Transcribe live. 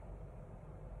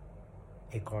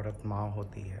एक औरत माँ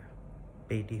होती है,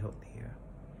 बेटी होती है,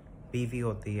 बीवी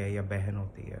होती है या बहन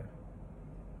होती है,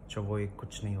 जो वो एक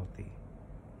कुछ नहीं होती,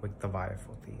 वो एक तवाइफ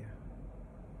होती है.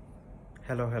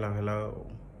 Hello.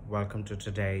 Welcome to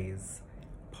today's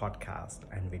podcast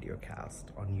and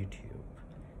videocast on YouTube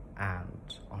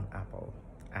and on Apple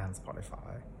and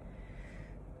Spotify.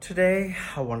 Today,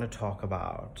 I want to talk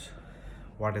about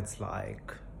what it's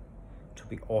like to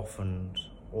be orphaned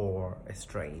or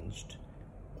estranged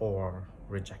or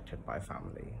rejected by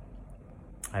family.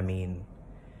 I mean,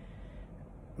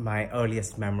 my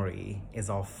earliest memory is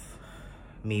of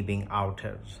me being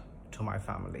outed to my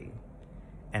family,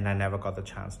 and I never got the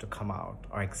chance to come out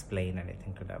or explain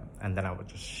anything to them. And then I was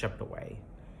just shipped away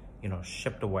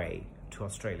to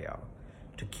Australia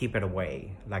to keep it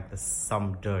away like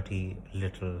some dirty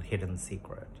little hidden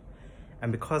secret.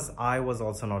 And because I was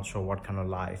also not sure what kind of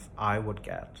life I would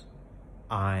get,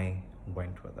 I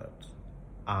went with it.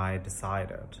 I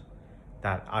decided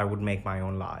that I would make my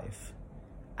own life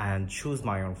and choose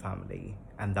my own family,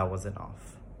 and that was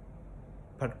enough.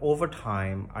 But over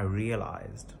time, I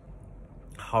realized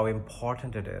how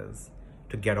important it is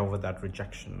to get over that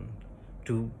rejection,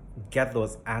 to get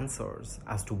those answers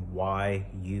as to why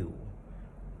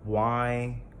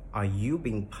are you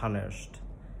being punished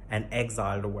and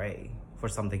exiled away for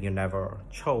something you never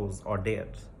chose or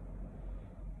did.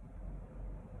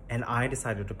 And I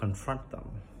decided to confront them.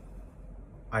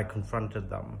 I confronted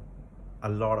them a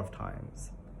lot of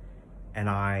times, and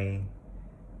I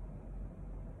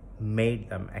made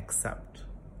them accept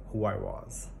who I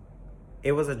was.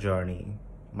 It was a journey.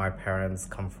 My parents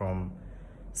come from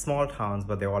small towns,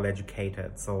 but they're all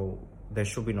educated, so there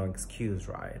should be no excuse,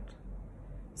 right?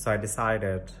 So I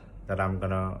decided that I'm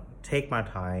gonna take my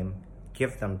time,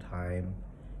 give them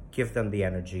the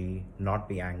energy, not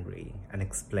be angry, and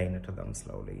explain it to them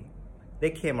slowly.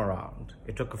 They came around.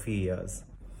 It took a few years.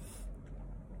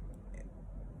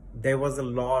 There was a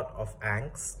lot of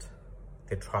angst.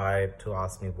 They tried to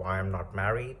ask me why I'm not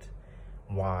married,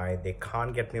 why they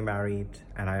can't get me married,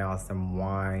 and I asked them,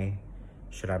 why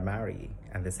should I marry?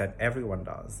 And they said, everyone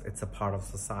does. It's a part of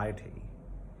society.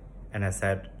 And I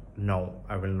said, no,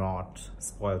 I will not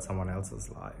spoil someone else's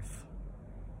life,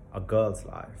 a girl's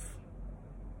life.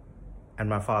 And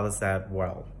my father said,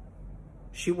 well,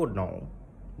 she would know.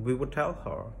 We would tell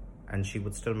her, and she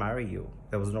would still marry you.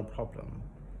 There was no problem.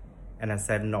 And I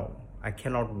said, no, I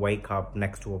cannot wake up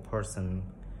next to a person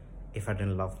if I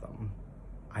didn't love them.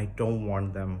 I don't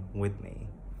want them with me.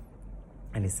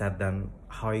 And he said, then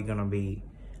how are you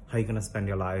gonna spend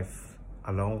your life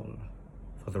alone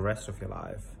for the rest of your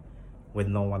life with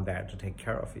no one there to take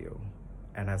care of you?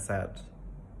 And I said,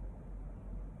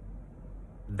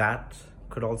 that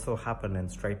could also happen in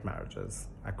straight marriages.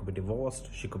 I could be divorced,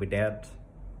 she could be dead.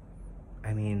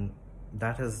 I mean,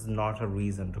 that is not a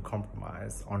reason to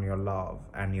compromise on your love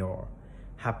and your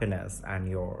happiness and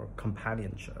your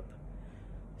companionship.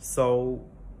 So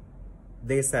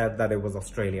they said that it was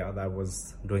Australia that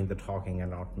was doing the talking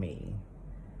and not me.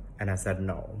 And I said,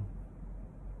 no,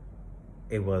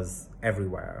 it was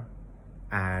everywhere.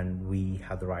 And we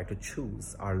had the right to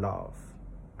choose our love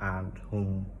and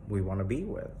whom we want to be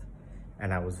with.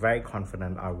 And I was very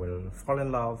confident I will fall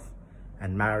in love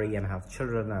and marry and have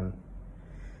children and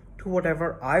do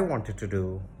whatever I wanted to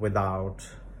do without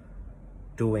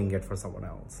doing it for someone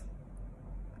else.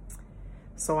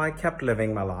 So I kept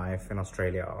living my life in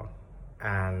Australia,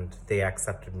 and they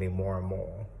accepted me more and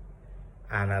more.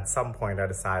 And at some point I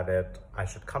decided I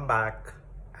should come back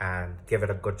and give it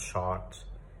a good shot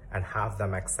and have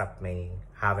them accept me,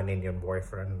 have an Indian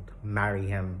boyfriend, marry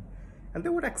him, and they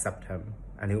would accept him,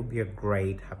 and it would be a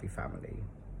great, happy family.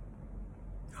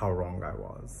 How wrong I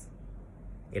was.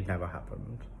 It never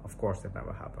happened. Of course it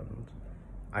never happened.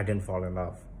 I didn't fall in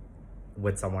love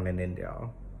with someone in India.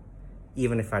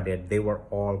 Even if I did, they were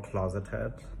all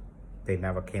closeted. They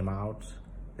never came out.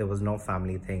 There was no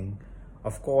family thing.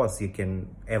 Of course,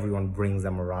 everyone brings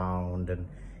them around, and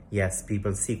yes,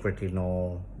 people secretly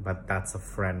know, but that's a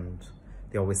friend.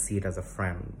 They always see it as a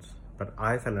friend. But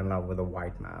I fell in love with a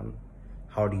white man.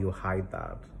 How do you hide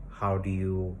that? How do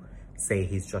you say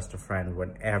he's just a friend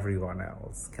when everyone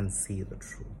else can see the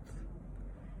truth?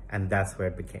 And that's where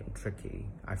it became tricky.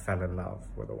 I fell in love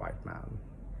with a white man,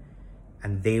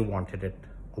 and they wanted it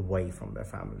away from their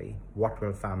family. What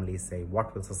will family say?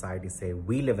 What will society say?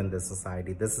 We live in this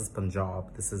society. This is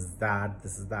Punjab. This is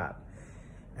that.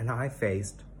 And I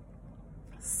faced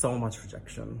so much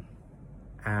rejection.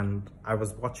 And I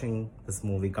was watching this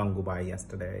movie Gangubai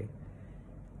yesterday,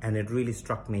 and it really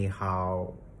struck me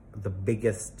how the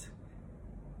biggest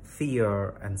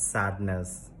fear and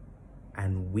sadness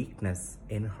and weakness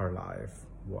in her life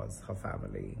was her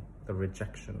family, the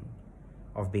rejection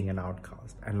of being an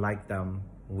outcast. And like them,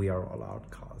 we are all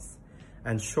outcasts.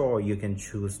 And sure, you can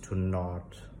choose to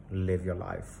not live your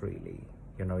life freely.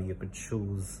 You know, you could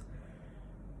choose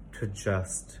to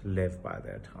just live by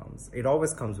their terms. It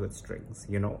always comes with strings,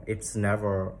 you know, it's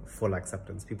never full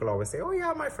acceptance. People always say, oh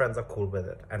yeah, my friends are cool with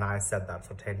it. And I said that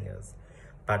for 10 years.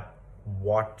 But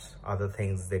what are the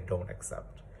things they don't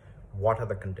accept? What are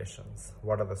the conditions?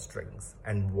 What are the strings?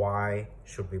 And why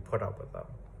should we put up with them?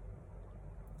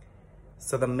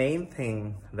 So the main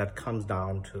thing that comes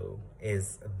down to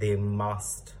is they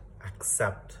must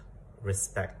accept,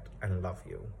 respect, and love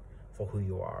you for who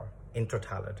you are in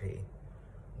totality.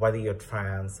 Whether you're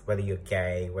trans, whether you're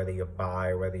gay, whether you're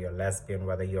bi, whether you're lesbian,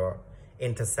 whether you're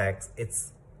intersex,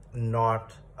 it's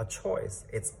not a choice.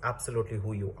 It's absolutely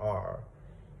who you are.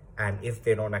 And if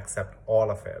they don't accept all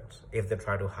of it, if they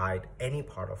try to hide any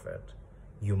part of it,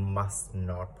 you must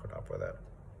not put up with it.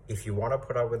 If you want to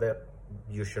put up with it,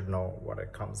 you should know what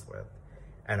it comes with.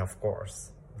 And of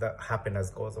course, the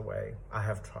happiness goes away. I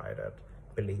have tried it,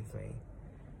 believe me.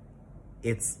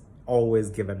 It's always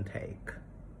give and take.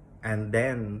 And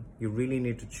then you really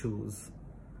need to choose,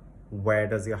 where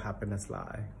does your happiness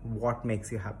lie? What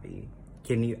makes you happy?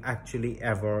 Can you actually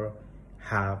ever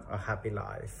have a happy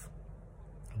life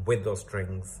with those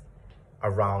strings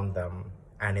around them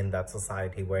and in that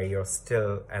society where you're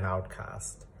still an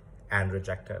outcast and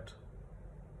rejected?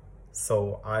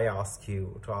 So I ask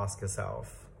you to ask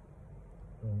yourself,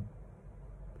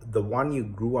 the one you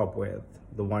grew up with,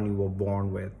 the one you were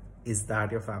born with, is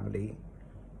that your family?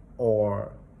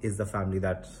 Or is the family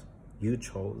that you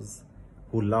chose,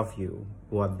 who love you,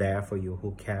 who are there for you,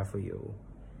 who care for you,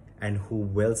 and who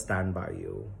will stand by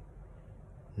you,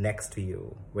 next to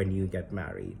you when you get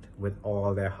married with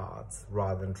all their hearts,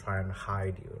 rather than try and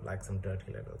hide you like some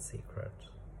dirty little secret?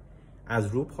 As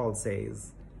RuPaul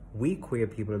says, we queer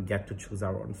people get to choose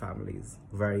our own families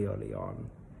very early on.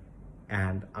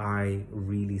 And I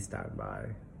really stand by,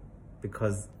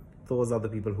 because those are the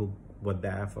people who were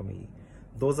there for me.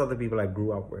 Those are the people I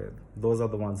grew up with. Those are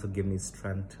the ones who give me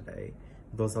strength today.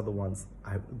 Those are the ones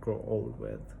I grow old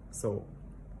with. So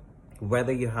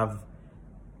whether you have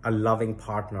a loving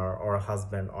partner or a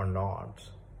husband or not,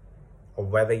 or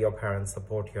whether your parents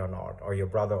support you or not, or your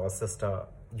brother or sister,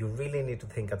 you really need to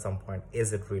think at some point,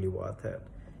 is it really worth it?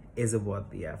 Is it worth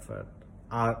the effort?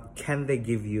 Can they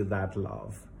give you that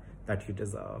love that you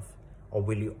deserve? Or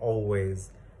will you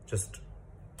always just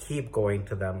keep going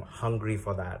to them, hungry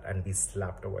for that, and be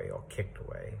slapped away or kicked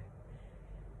away?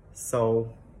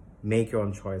 So make your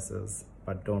own choices,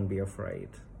 but don't be afraid.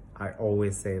 I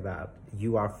always say that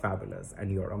you are fabulous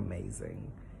and you're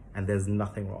amazing, and there's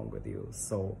nothing wrong with you.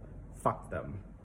 So fuck them.